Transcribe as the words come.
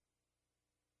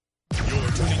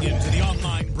Tuning in to the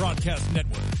online broadcast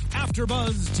network,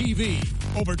 AfterBuzz TV.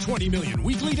 Over 20 million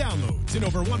weekly downloads in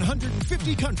over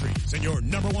 150 countries, and your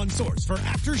number one source for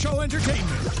after-show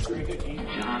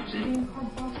entertainment.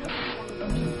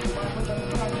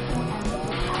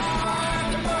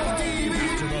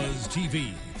 AfterBuzz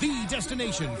TV, the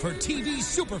destination for TV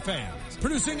superfans.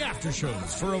 Producing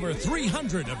aftershows for over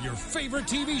 300 of your favorite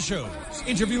TV shows.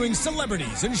 Interviewing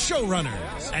celebrities and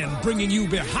showrunners. And bringing you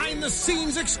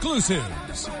behind-the-scenes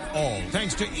exclusives. All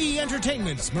thanks to E!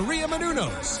 Entertainment's Maria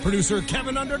Menounos, producer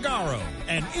Kevin Undergaro,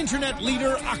 and internet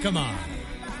leader Akamai.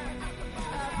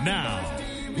 Now,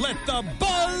 let the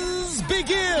buzz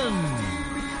begin!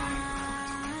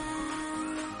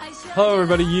 Hello,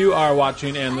 everybody. You are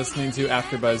watching and listening to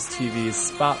AfterBuzz TV's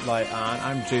Spotlight On.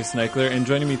 I'm Jason Eichler, and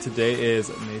joining me today is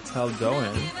Meital Doan.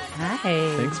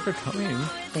 Hi. Thanks for coming.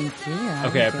 Thank you.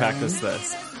 Okay, I practiced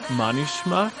this.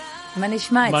 Manishma?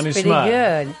 Manishma. It's pretty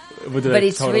good. But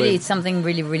it's it's something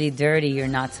really, really dirty you're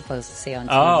not supposed to say on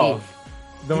TV. Oh.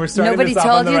 Then we're starting Nobody this off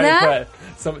told on the you right that?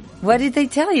 foot. What did they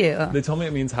tell you? They told me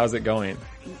it means, how's it going?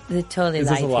 They totally Is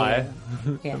lied this a to lie?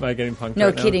 you. Yeah. Am I getting punked No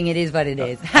right now? kidding, it is what it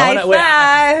is. I High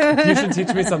wanna- five! You should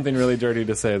teach me something really dirty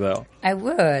to say, though. I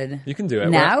would. You can do it.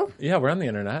 Now? We're on the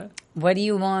internet. What do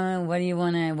you want?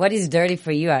 What is dirty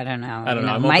for you? I don't know. I don't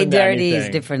know. I'm My open to dirty is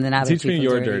anything. different than other Teach people's me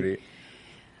your dirty. dirty.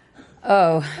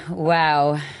 Oh,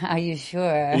 wow. Are you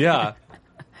sure? Yeah.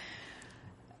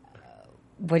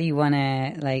 What do you want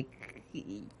to,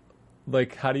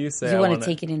 Like, how do you say Do you I want wanna... to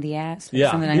take it in the ass? Or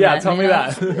Yeah. something like Yeah, that? tell me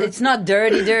that. It's not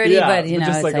dirty, Yeah, but, you know.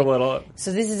 just it's like a little...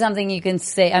 So this is something you can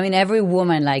say. I mean, every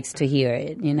woman likes to hear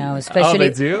it, you know, especially. Oh,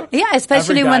 they do? Yeah,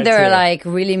 especially Every when guy, they're too. like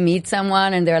really meet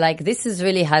someone and they're like, this is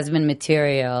really husband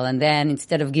material. And then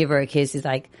instead of give her a kiss, it's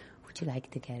like, would you like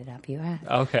to get it up your ass?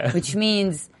 Okay. Which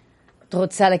means, את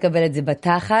רוצה לקבל את זה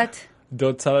בתחת?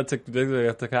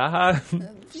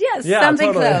 Yes, Yeah,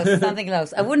 something totally. close, something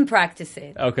close. I wouldn't practice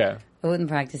it. Okay. I wouldn't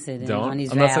practice it Don't? on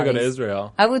Israelis. Unless I go to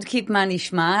Israel. I would keep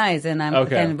manishma and I'm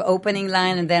Okay. kind of opening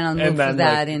line and then I'll move then, to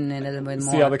that like, in a little bit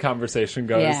more. See how the conversation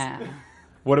goes. Yeah.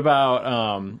 What about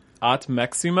at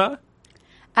maxima?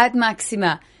 At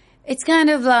maxima. It's kind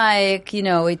of like, you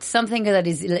know, it's something that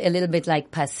is a little bit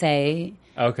like passé.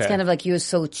 Okay. It's kind of like you're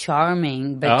so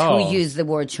charming, but Oh. who uses the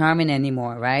word charming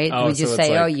anymore, right? Oh, we just so it's say,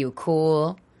 like- oh, you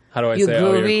cool. How do I You say,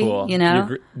 oh, groovy, you're cool? you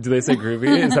know? Do they say groovy?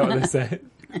 Is that what they say?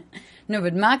 No,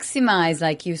 but maxima is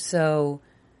like you're so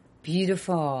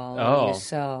beautiful. Oh. You're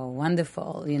so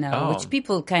wonderful, you know, Oh. which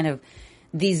people kind of,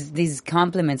 these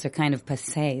compliments are kind of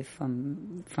passé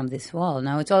from this world.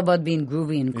 Now it's all about being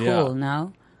groovy and cool, Yeah.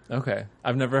 no? Okay.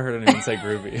 I've never heard anyone say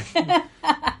groovy.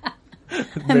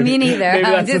 Me neither. Maybe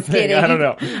I'm that's just the thing. kidding. I don't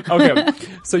know. Okay.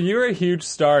 So you're a huge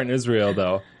star in Israel,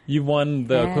 though. You won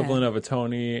the Yeah. equivalent of a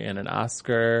Tony and an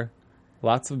Oscar.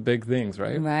 Lots of big things,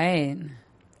 right? Right.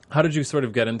 How did you sort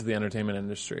of get into the entertainment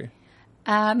industry?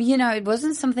 You know, it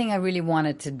wasn't something I really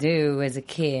wanted to do as a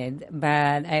kid,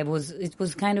 but it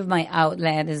was kind of my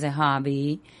outlet as a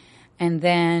hobby. And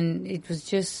then it was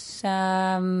just,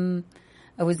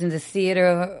 I was in the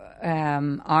theater,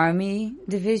 army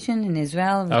division in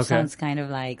Israel, which Okay. sounds kind of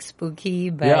like spooky,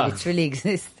 but Yeah. it's really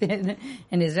existed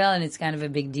in Israel and it's kind of a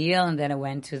big deal. And then I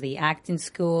went to the acting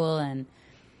school and,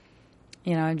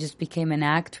 you know, I just became an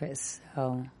actress.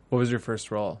 So. What was your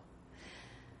first role?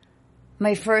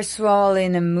 My first role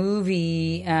in a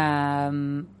movie,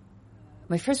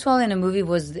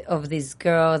 was of this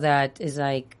girl that is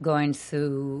like going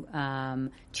through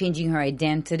changing her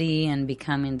identity and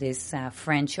becoming this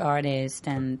French artist,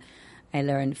 and I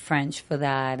learned French for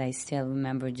that. I still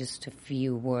remember just a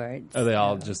few words. Are they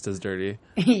all just as dirty?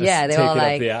 Yeah, As they're all take it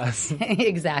like up the ass.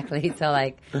 exactly. So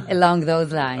like along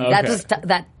those lines.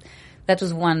 Okay. That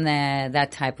was one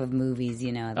that type of movies,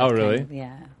 you know. that Oh, kind really? of-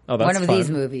 yeah. Oh, that's one of fun. these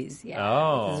movies. Yeah.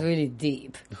 Oh. It was really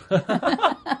deep.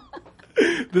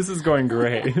 This is going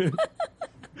great.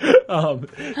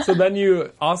 So then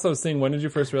you also sing. When did you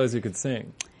first realize you could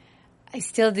sing? I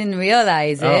still didn't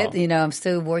realize it. Oh. You know, I'm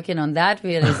still working on that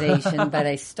realization. But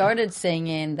I started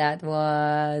singing. That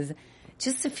was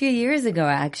just a few years ago,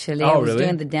 actually. Oh, I was really?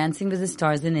 doing the Dancing with the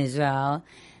Stars in Israel.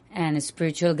 And a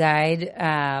spiritual guide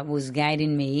was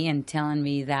guiding me and telling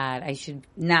me that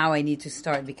I need to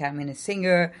start becoming a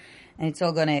singer. And it's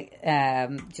all going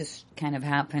to just kind of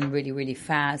happen really, really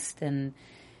fast. And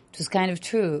it was kind of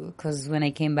true, because when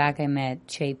I came back, I met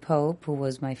Che Pope, who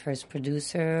was my first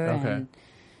producer. Okay.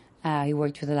 And he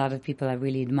worked with a lot of people I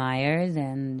really admired.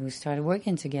 And we started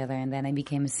working together. And then I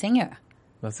became a singer.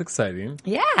 That's exciting.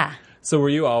 Yeah. So were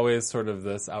you always sort of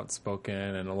this outspoken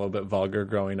and a little bit vulgar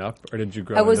growing up, or did you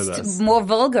grow into this? More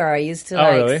vulgar. I used to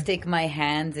really? stick my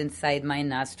hands inside my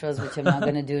nostrils, which I'm not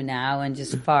going to do now, and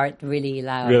just fart really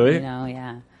loud. Really?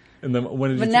 Yeah. And then when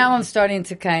did But you now I'm starting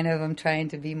to I'm trying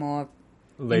to be more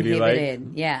ladylike?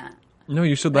 inhibited. Yeah. No,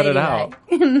 you should let it out.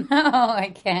 No,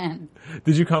 I can't.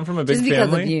 Did you come from a big Just family?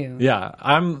 because of you. Yeah,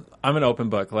 I'm an open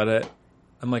book.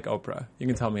 I'm like Oprah. You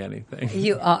can tell me anything.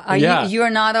 You are Yeah. you are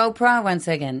not Oprah? One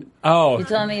second. Oh. You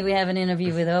told me we have an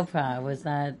interview with Oprah. Was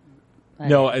that?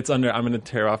 No, it's I'm going to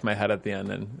tear off my head at the end,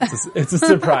 and it's a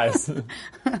surprise.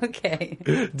 Okay.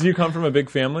 Do you come from a big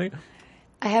family?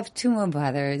 I have 2 more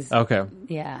brothers. Okay.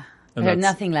 Yeah. And They're that's-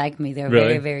 nothing like me. They're Really?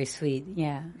 very, very sweet.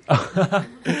 Yeah.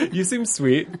 You seem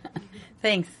sweet.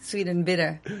 Thanks. Sweet and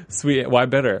bitter. Sweet. Why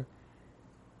bitter?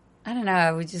 I don't know.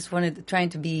 I was just trying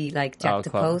to be like Jack the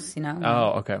clever. Post, you know?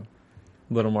 Oh, okay. A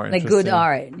little more Like interesting. good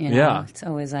art, you know? Yeah. It's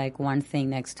always like one thing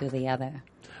next to the other.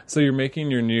 So you're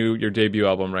making your debut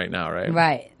album right now, right?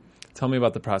 Right. Tell me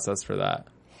about the process for that.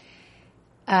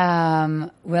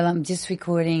 Well, I'm just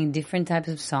recording different types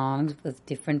of songs with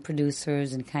different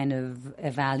producers and kind of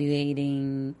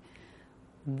evaluating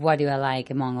what do I like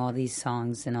among all these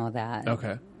songs and all that.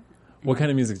 Okay. What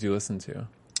kind of music do you listen to?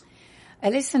 I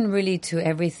listen really to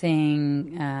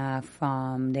everything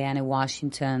from Diana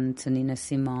Washington to Nina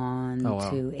Simone Oh, wow.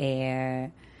 to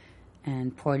Air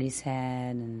and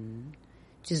Portishead and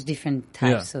just different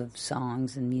types of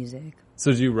songs and music.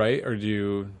 So do you write or do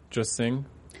you just sing?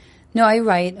 No, I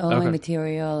write all Okay. my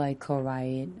material. I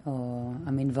co-write or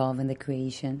I'm involved in the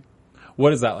creation.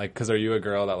 What is that like? Because are you a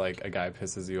girl that like a guy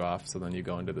pisses you off, so then you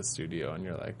go into the studio and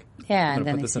you're like, Yeah, I'm and going to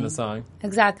then put this in a song?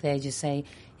 Exactly. I just say,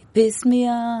 it pissed me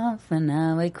off and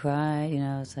now I cry. You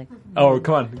know, it's like Oh,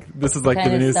 come on. This is like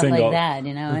kind the of new stuff single. like that,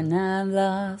 you know, and I'm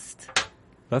lost.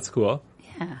 That's cool.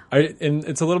 Yeah. And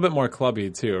it's a little bit more clubby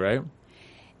too, right?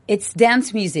 It's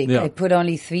dance music. Yeah. I put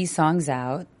only 3 songs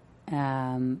out.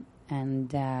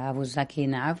 And I was lucky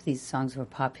enough. These songs were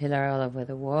popular all over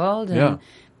the world. And Yeah.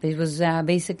 it was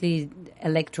basically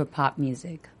electro-pop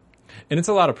music. And it's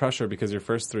a lot of pressure because your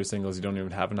first 3 singles, you don't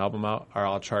even have an album out, are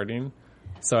all charting.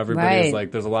 So everybody's Right.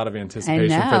 like, there's a lot of I anticipation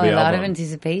know, for the a lot of album.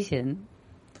 anticipation.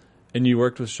 And you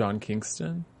worked with Sean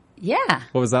Kingston? Yeah.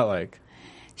 What was that like?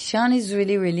 Sean is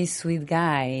really, really sweet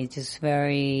guy. Just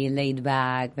very laid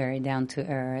back, very down to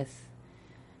earth,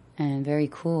 and very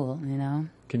cool, you know?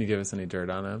 Can you give us any dirt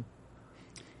on him?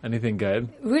 Anything good?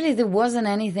 Really, there wasn't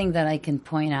anything that I can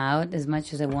point out as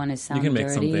much as I want to sound You can make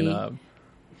dirty. something up.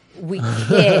 We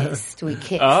kissed. We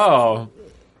kissed. Oh.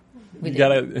 We You did.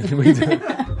 gotta. We did.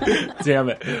 Damn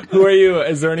it. Who are you?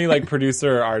 Is there any like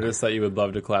producer or artist that you would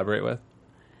love to collaborate with?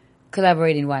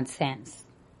 Collaborate in what sense?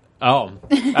 Oh,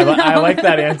 I like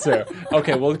that answer.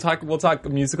 Okay, we'll talk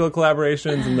musical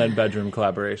collaborations and then bedroom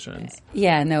collaborations.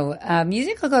 Yeah, no.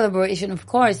 Musical collaboration, of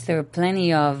course, there are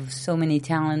plenty of so many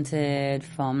talented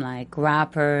from like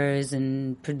rappers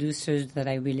and producers that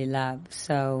I really love.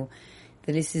 So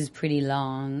the list is pretty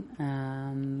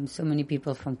long. So many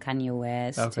people from Kanye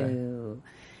West Okay. to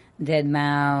Dead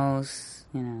Mouse,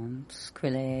 you know,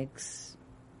 Skrillex.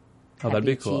 Oh, that'd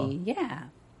be Happy cool. G. Yeah.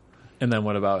 And then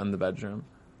what about in the bedroom?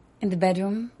 In the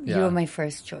bedroom, Yeah. you were my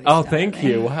first choice. Oh, thank darling.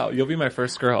 you. Wow, you'll be my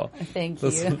first girl. Thank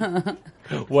Listen,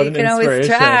 you. What You an can always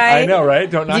inspiration. try. I know, right?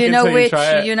 Don't knock you it know till you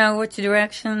try it. you know which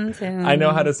direction to. I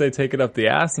know how to say take it up the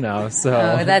ass now, so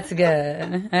Oh, that's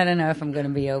good. I don't know if I'm going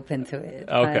to be open to it.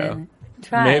 Okay. but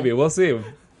Try. maybe. We'll see.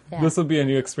 Yeah. This will be a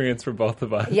new experience for both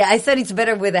of us. Yeah, I said it's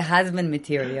better with a husband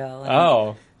material.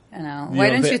 Oh. You know, You why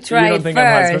don't don't thi- you try you don't it think I'm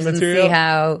husband first and material? see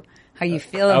how you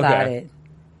feel about Okay. it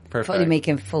Perfect. before you make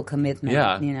a full commitment.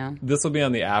 Yeah. You know. This will be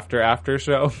on the after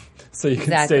show, so you can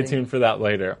Exactly. stay tuned for that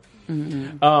later.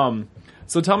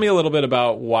 So tell me a little bit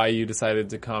about why you decided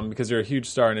to come, because you're a huge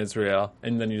star in Israel,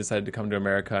 and then you decided to come to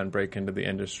America and break into the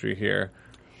industry here.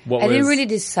 What I was, didn't really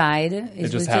decide. It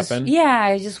just was happened?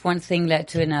 Yeah, just one thing led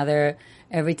to another.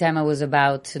 Every time I was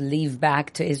about to leave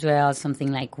back to Israel,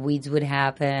 something like weeds would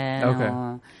happen Okay.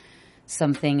 or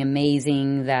something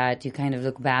amazing that you kind of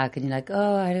look back and you're like,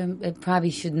 oh, I probably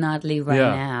should not leave right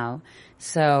Yeah. now.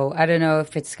 So I don't know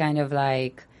if it's kind of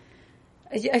like,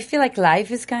 I feel like life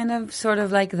is kind of sort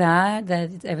of like that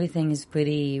everything is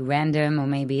pretty random, or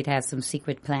maybe it has some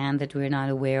secret plan that we're not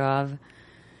aware of.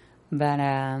 But,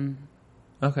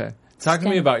 Okay. Talk to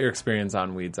me kind of- about your experience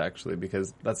on Weeds, actually,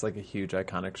 because that's like a huge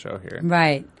iconic show here.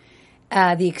 right.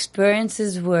 The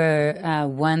experiences were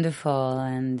wonderful,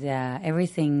 and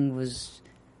everything was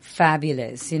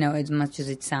fabulous. You know, as much as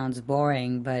it sounds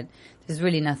boring, but there's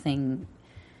really nothing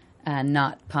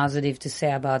not positive to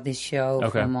say about this show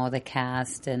Okay. from all the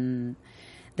cast. And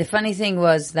The funny thing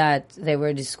was that they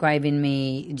were describing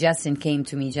me. Justin came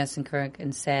to me, Justin Kirk,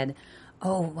 and said,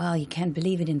 "Oh, well, you can't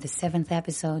believe it. In the 7th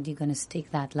episode, you're going to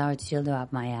stick that large dildo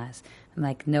up my ass." I'm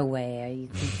like, "No way. Are you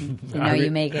thinking,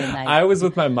 you make it like..." I was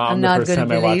with my mom the first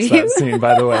time I watched you. that scene,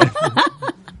 by the way.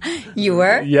 You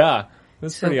were? Yeah. It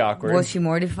was pretty awkward. Was she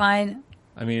mortified?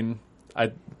 I mean,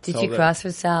 Did she cross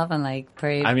herself and like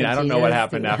pray? I mean, I don't know what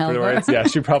happened afterwards. Yeah,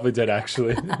 she probably did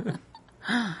actually.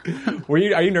 Are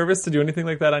you nervous to do anything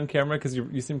like that on camera? Because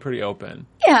you seem pretty open.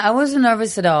 Yeah, I wasn't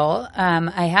nervous at all.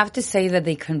 I have to say that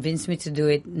they convinced me to do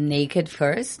it naked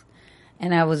first.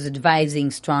 And I was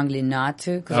advising strongly not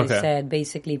to, because I said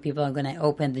basically people are going to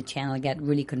open the channel and get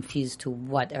really confused to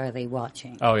what are they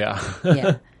watching. Oh, yeah.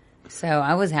 Yeah. So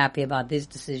I was happy about this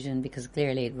decision because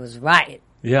clearly it was right.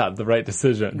 Yeah, the right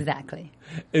decision. Exactly.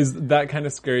 Is that kind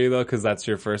of scary, though, because that's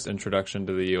your first introduction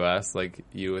to the U.S., like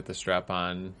you with the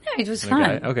strap-on? No, it was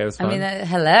fun. Okay, it was fun. I mean,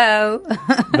 hello.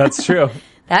 That's true.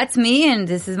 That's me, and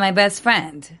this is my best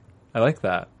friend. I like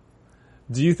that.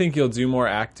 Do you think you'll do more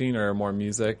acting or more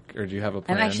music, or do you have a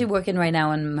plan? I'm actually working right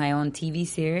now on my own TV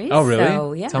series. Oh, really?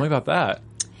 So, yeah. Tell me about that.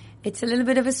 It's a little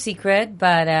bit of a secret,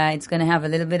 but it's going to have a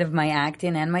little bit of my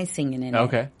acting and my singing in it.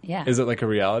 Okay. Yeah. Is it like a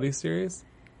reality series?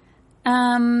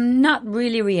 Not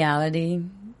really reality.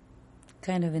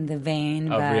 Kind of in the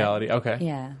vein of reality. Okay.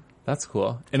 Yeah. That's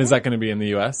cool. And is that going to be in the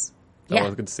U.S.? Yeah.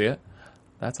 Good to see it.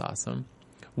 That's awesome.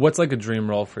 What's like a dream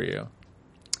role for you?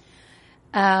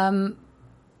 I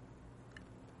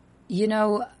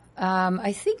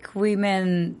think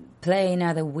women playing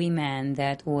other women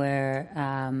that were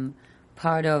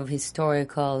part of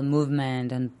historical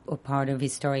movement or part of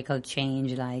historical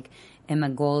change, like Emma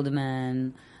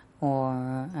Goldman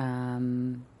or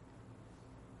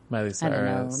Miley Cyrus. I don't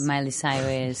know, Miley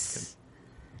Cyrus.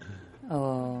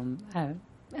 Or I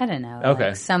don't know. Okay.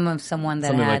 Like someone that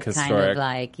something had like kind historic. of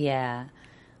like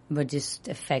but just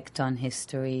effect on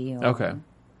history. Okay.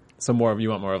 So you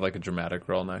want more of like a dramatic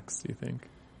role next, do you think?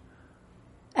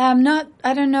 I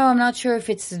don't know. I'm not sure if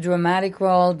it's a dramatic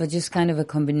role, but just kind of a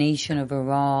combination of a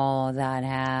role that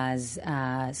has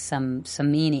some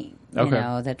meaning,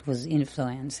 that was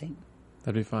influencing.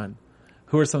 That'd be fun.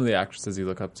 Who are some of the actresses you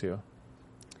look up to?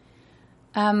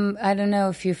 I don't know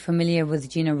if you're familiar with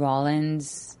Gina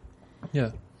Rollins.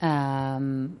 Yeah.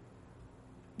 Julieta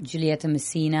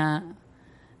Messina,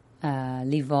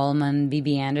 Liv Ullmann,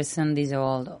 Bibi Anderson. These are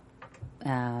all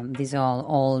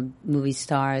old movie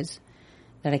stars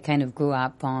that I kind of grew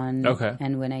up on. Okay.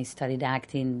 And when I studied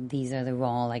acting, these are the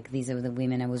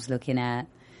women I was looking at.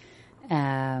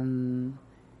 Yeah.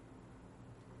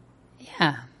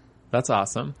 That's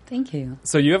awesome. Thank you.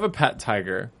 So you have a pet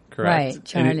tiger, correct? Right,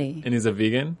 Charlie. And he's a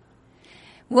vegan?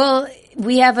 Well,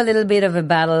 we have a little bit of a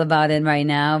battle about it right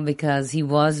now because he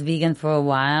was vegan for a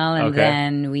while and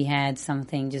then we had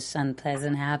something just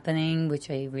unpleasant happening,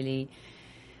 which I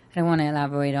don't want to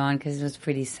elaborate on because it was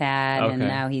pretty sad, and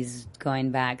now he's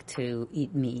going back to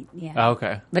eat meat. Yeah.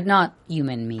 Okay. But not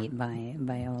human meat by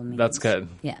all means. That's good.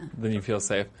 Yeah. Then you feel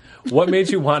safe. What made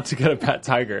you want to get a pet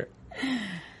tiger?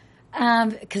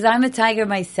 Because I'm a tiger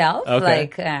myself. Okay.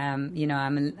 Like,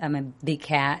 I'm a big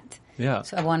cat. Yeah.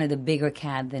 So I wanted a bigger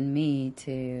cat than me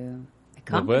to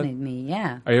accompany me.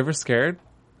 Yeah. Are you ever scared?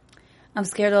 I'm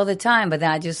scared all the time, but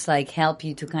that just help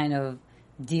you to kind of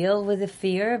deal with the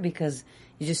fear because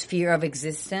you just fear of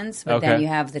existence. But then you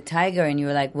have the tiger and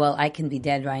you're like, well, I can be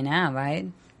dead right now, right?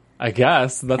 I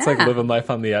guess. That's like living life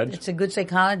on the edge. It's a good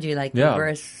psychology,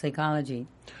 reverse psychology.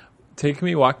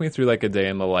 Walk me through like a day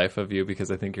in the life of you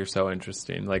because I think you're so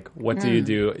interesting. Like, what do you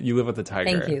do? You live with a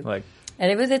tiger. Thank you. Like, I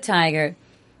live with a tiger.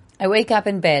 I wake up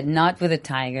in bed, not with a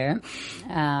tiger.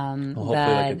 hopefully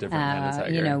like a different kind of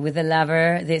tiger. With a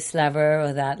lover, this lover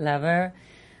or that lover,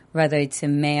 whether it's a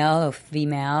male or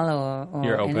female or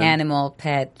an animal,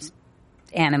 pet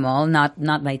animal, not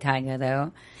my tiger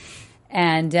though.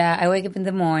 And I wake up in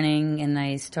the morning and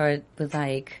I start with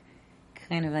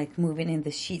kind of moving in the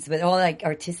sheets, but all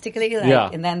artistically,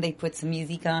 and then they put some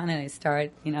music on and I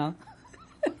start,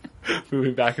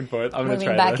 moving back and forth. I'm going to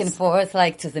try moving back and forth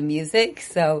to the music.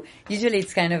 So usually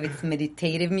it's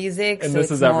meditative music. And so this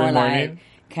it's is every more morning?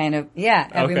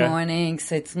 Every morning.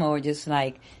 So it's more just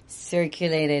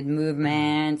circulated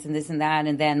movements and this and that.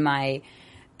 And then my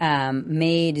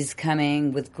maid is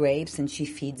coming with grapes and she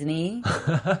feeds me.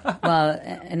 Well,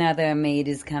 another maid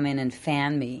is coming and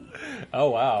fan me. Oh,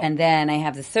 wow. And then I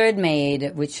have the third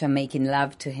maid, which I'm making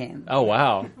love to him. Oh,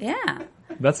 wow. Yeah.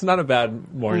 That's not a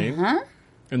bad morning. Uh-huh.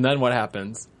 And then what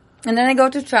happens? And then I go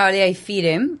to Charlie, I feed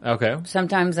him. Okay.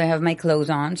 Sometimes I have my clothes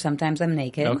on, sometimes I'm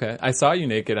naked. Okay. I saw you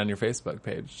naked on your Facebook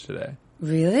page today.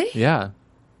 Really? Yeah.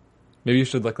 Maybe you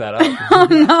should look that up. Oh,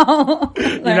 no.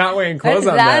 You're not wearing clothes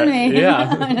What on does that there. mean?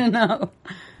 Yeah. I don't know.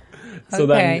 So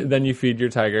Okay. then you feed your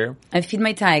tiger. I feed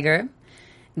my tiger.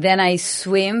 Then I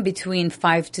swim between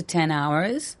 5 to 10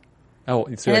 hours. Oh,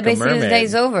 so you're And like then a basically mermaid. the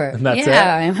day's over. And that's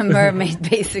yeah, it? I'm a mermaid,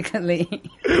 basically.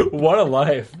 What a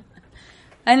life.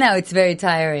 I know, it's very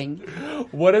tiring.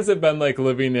 What has it been like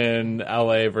living in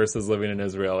LA versus living in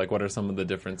Israel? Like, what are some of the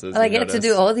differences? Well, I you get to notice?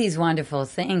 do all these wonderful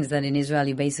things that in Israel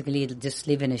you basically just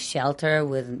live in a shelter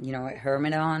with, a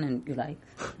helmet on, and you're like,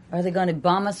 are they going to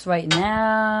bomb us right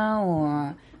now?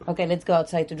 Or, okay, let's go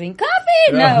outside to drink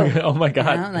coffee. No. Oh my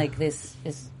God. Like this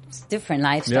is different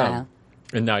lifestyle.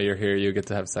 And now you're here. You get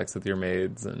to have sex with your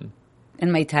maids and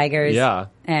And my tigers. yeah.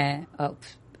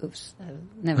 Oops.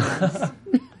 Never mind.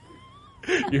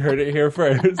 You heard it here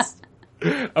first.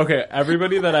 Okay,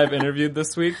 everybody that I've interviewed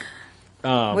this week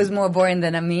Was more boring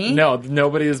than me? No,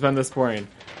 nobody has been this boring.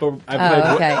 But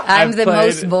Okay. I'm the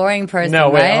most boring person,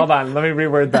 No, wait, right? hold on. Let me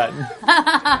reword that.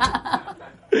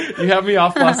 You have me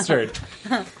all flustered.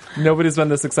 Nobody's been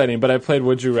this exciting, but I played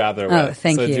Would You Rather with. Oh,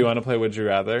 thank so you. do you want to play Would You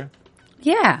Rather?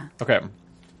 Yeah. Okay.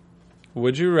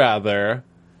 Would you rather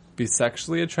be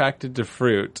sexually attracted to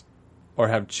fruit or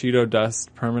have Cheeto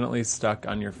dust permanently stuck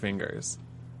on your fingers?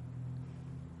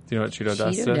 Do you know what Cheeto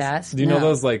dust is? dust? Do you know No.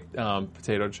 those like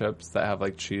potato chips that have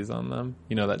like cheese on them?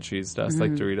 You know that cheese dust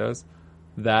like Doritos?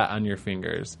 That on your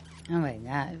fingers. Oh my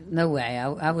God. No way.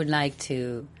 I would like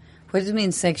to. What does it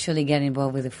mean sexually get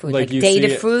involved with the fruit? Like Like you date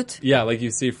see a it- fruit? Yeah, like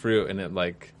you see fruit and it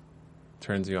like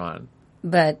turns you on.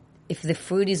 But if the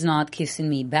fruit is not kissing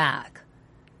me back,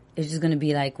 it's just going to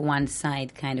be like one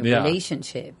side kind of Yeah.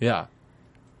 relationship. Yeah.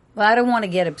 Well, I don't want to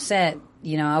get upset.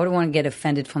 I would want to get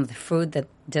offended from the fruit that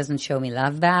doesn't show me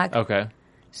love back. Okay.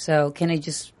 So can I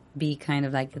just be kind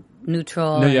of like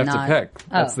neutral? No, you and have not, to pick.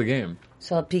 That's Oh. the game.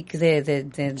 So I'll pick the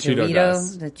Cheeto Dorito,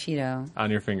 dust. the Cheeto. On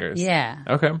your fingers. Yeah.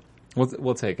 Okay.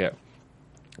 We'll take it.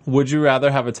 Would you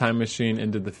rather have a time machine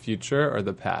into the future or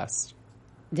the past?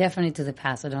 Definitely to the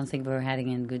past. I don't think we're heading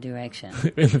in a good direction.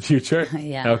 In the future?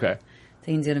 Yeah. Okay.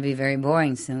 Things going to be very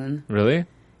boring soon. Really?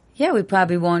 Yeah, we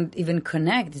probably won't even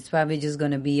connect. It's probably just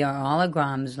going to be our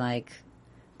holograms, like,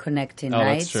 connecting, Oh,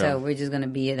 right? that's true. So we're just going to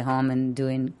be at home and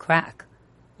doing crack.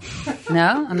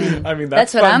 No? I mean,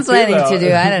 that's what fun I'm too, planning though. to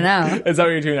do. I don't know. Is that what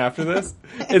you're doing after this?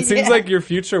 It seems Yeah. like your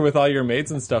future with all your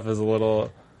mates and stuff is a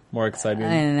little more exciting.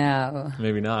 I don't know.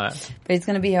 Maybe not. But it's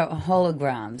going to be a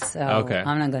hologram, so Okay.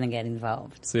 I'm not going to get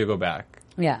involved. So you go back.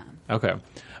 Yeah. Okay.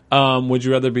 Would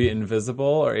you rather be invisible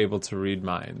or able to read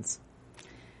minds?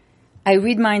 I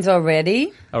read minds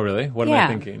already. Oh, really? What am I Yeah.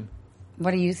 thinking?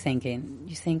 What are you thinking?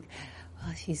 You think,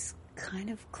 oh, she's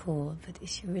kind of cool, but is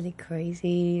she really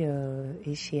crazy or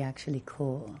is she actually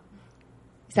cool?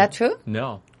 Is that true?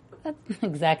 No.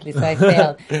 Exactly. So I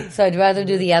failed. So I'd rather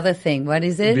do the other thing. What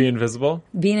is it? Be invisible?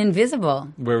 Being invisible.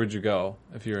 Where would you go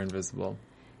if you were invisible?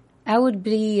 I would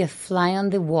be a fly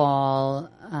on the wall,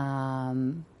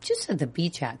 just at the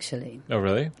beach, actually. Oh,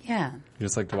 really? Yeah. You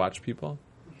just like to watch people?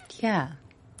 Yeah.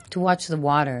 To watch the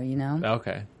water,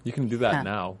 Okay. You can do that Yeah.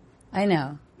 now. I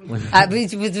know. I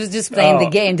was just playing the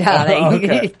game, darling.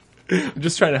 Okay. I'm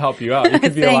just trying to help you out. You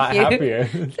could be a Thank lot you. happier.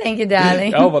 Thank you,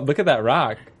 darling. Oh, but look at that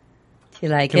rock. You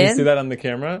like Can it? we see that on the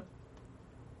camera?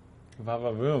 Va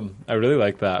boom. I really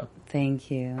like that.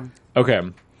 Thank you. Okay.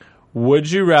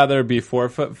 Would you rather be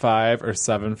 4'5" or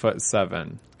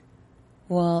 7'7"?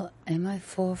 Well, am I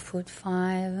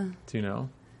 4'5"? Do you know?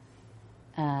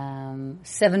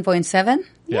 7.7?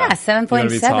 Yeah. Yeah, You wanna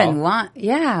be tall? 7.7. Why?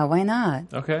 Yeah, why not?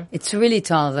 Okay. It's really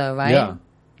tall, though, right? Yeah.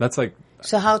 That's like,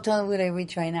 So how tall would I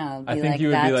reach right now? I think you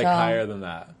would that be like tall? higher than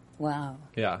that. Wow.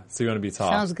 Yeah. So you want to be tall.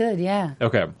 Sounds good, yeah.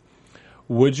 Okay.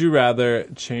 Would you rather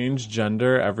change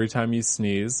gender every time you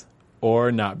sneeze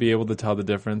or not be able to tell the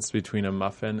difference between a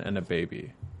muffin and a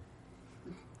baby?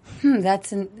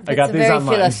 That's I got a these very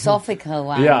online. philosophical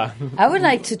one. Yeah. I would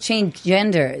like to change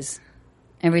genders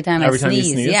every time Every I time you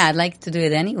sneeze. sneeze? Yeah, I'd like to do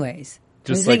it anyways.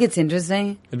 Do you Just think like- it's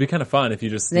interesting? It'd be kind of fun if you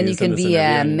just Then you sneezed in can this be interview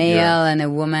a and male you're and a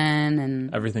woman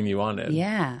and everything you wanted.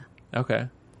 yeah. Okay.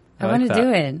 I like want to that. do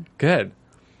it. Good.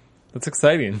 That's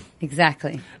exciting.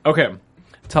 Exactly. Okay.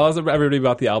 Tell us everybody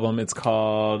about the album. It's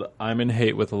called I'm in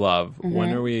Hate with Love. Mm-hmm.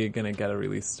 When are we going to get a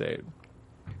release date?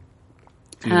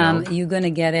 Do you know? You're going to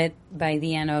get it by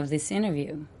the end of this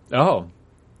interview. Oh.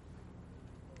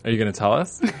 Are you going to tell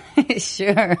us?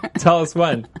 Sure. Tell us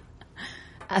when.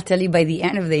 I'll tell you by the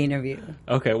end of the interview.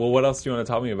 Okay. Well, what else do you want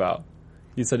to tell me about?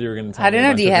 You said you were going to tell I me don't a know.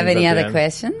 bunch Do you of have things any at the other end.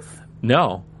 questions?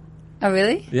 No. Oh,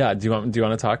 really? Yeah. Do you want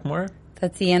to talk more?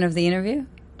 That's the end of the interview?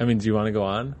 I mean, do you want to go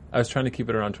on? I was trying to keep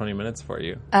it around 20 minutes for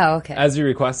you. Oh, okay. As you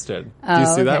requested. Do you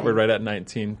see that? We're right at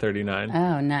 19:39.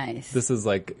 Oh, nice. This is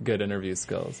like good interview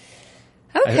skills.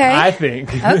 Okay. I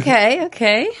think.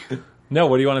 Okay. No,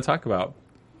 what do you want to talk about?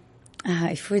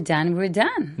 If we're done, we're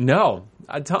done. No.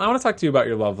 I want to talk to you about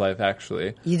your love life,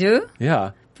 actually. You do?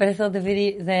 Yeah. But I thought the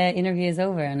interview is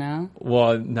over, no?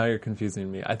 Well, now you're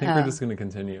confusing me. I think we're just going to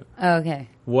continue. Oh, okay.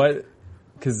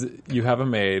 Because you have a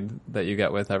maid that you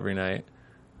get with every night.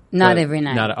 Not every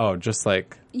night. Just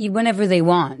like... Whenever they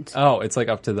want. Oh, it's like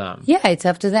up to them. Yeah, it's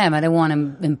up to them. I don't want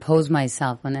to impose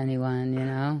myself on anyone, you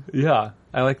know? Yeah,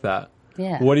 I like that.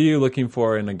 Yeah. What are you looking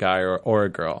for in a guy or a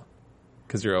girl?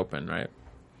 Because you're open, right?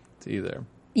 To either.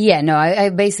 Yeah, no, I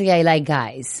basically like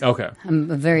guys. Okay.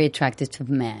 I'm very attracted to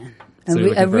men.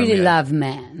 So I really love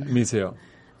men. Me too.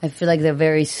 I feel like they're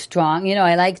very strong. You know,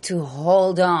 I like to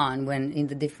hold on when in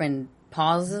the different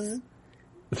pauses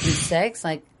in sex.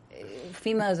 Like,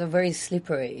 females are very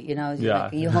slippery, you know. Yeah.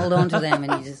 Like, you hold on to them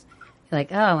and you're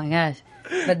like, oh my gosh.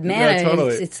 But men,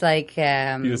 totally. it's like...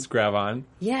 you just grab on?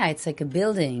 Yeah, it's like a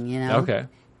building, you know. Okay.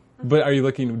 But are you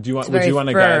looking... would you want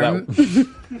a guy firm. that...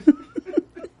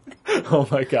 Oh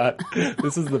my God.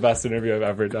 This is the best interview I've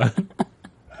ever done.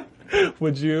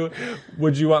 Would you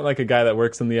want like a guy that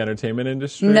works in the entertainment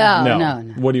industry? No.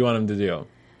 What do you want him to do?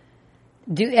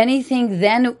 Do anything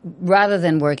then rather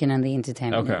than working in the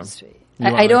entertainment industry.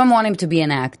 I don't want him to be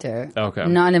an actor. Okay.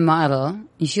 Not a model.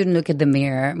 You shouldn't look at the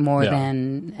mirror more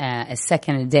than a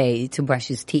second a day to brush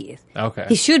his teeth. Okay.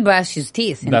 He should brush his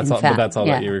teeth. But that's all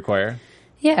that you require?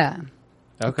 Yeah.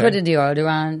 Okay. Put a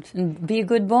deodorant and be a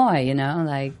good boy, you know,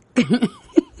 like...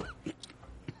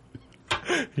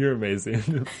 You're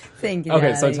amazing. Thank you.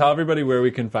 Okay, so darling. tell everybody where we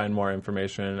can find more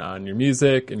information on your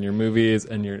music and your movies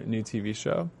and your new TV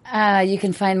show. You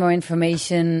can find more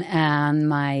information on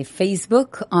my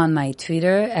Facebook, on my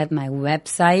Twitter, at my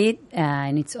website,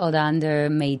 and it's all under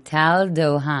Meital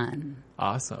Dohan.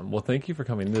 Awesome. Well, thank you for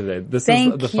coming today. This is the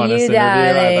funnest interview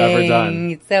darling. I've ever done.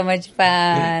 It's so much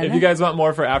fun. If you guys want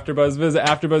more for AfterBuzz, visit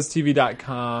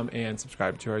AfterBuzzTV.com and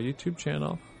subscribe to our YouTube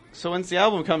channel. So when's the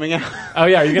album coming out? Oh,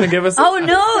 yeah. You're going to give us... Oh,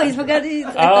 no. I thought he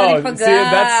forgot. See,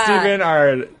 that's Steven,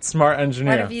 our smart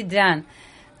engineer. What have you done?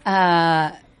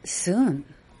 Soon.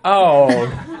 Oh.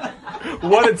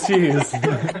 What a tease.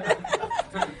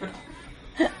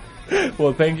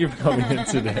 Well, thank you for coming in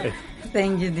today.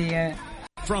 Thank you, dear.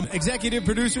 From executive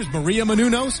producers Maria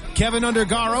Menounos, Kevin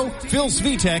Undergaro, Phil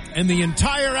Svitek, and the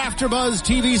entire AfterBuzz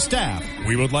TV staff,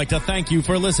 we would like to thank you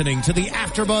for listening to the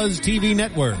AfterBuzz TV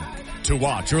network. To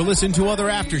watch or listen to other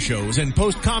after shows and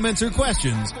post comments or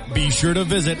questions, be sure to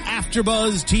visit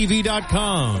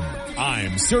AfterBuzzTV.com.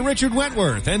 I'm Sir Richard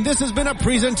Wentworth, and this has been a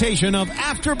presentation of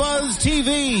AfterBuzz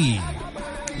TV.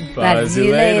 Buzz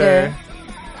you later.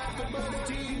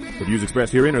 The views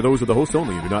expressed herein are those of the host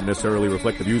only and do not necessarily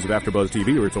reflect the views of AfterBuzz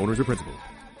TV or its owners or principals.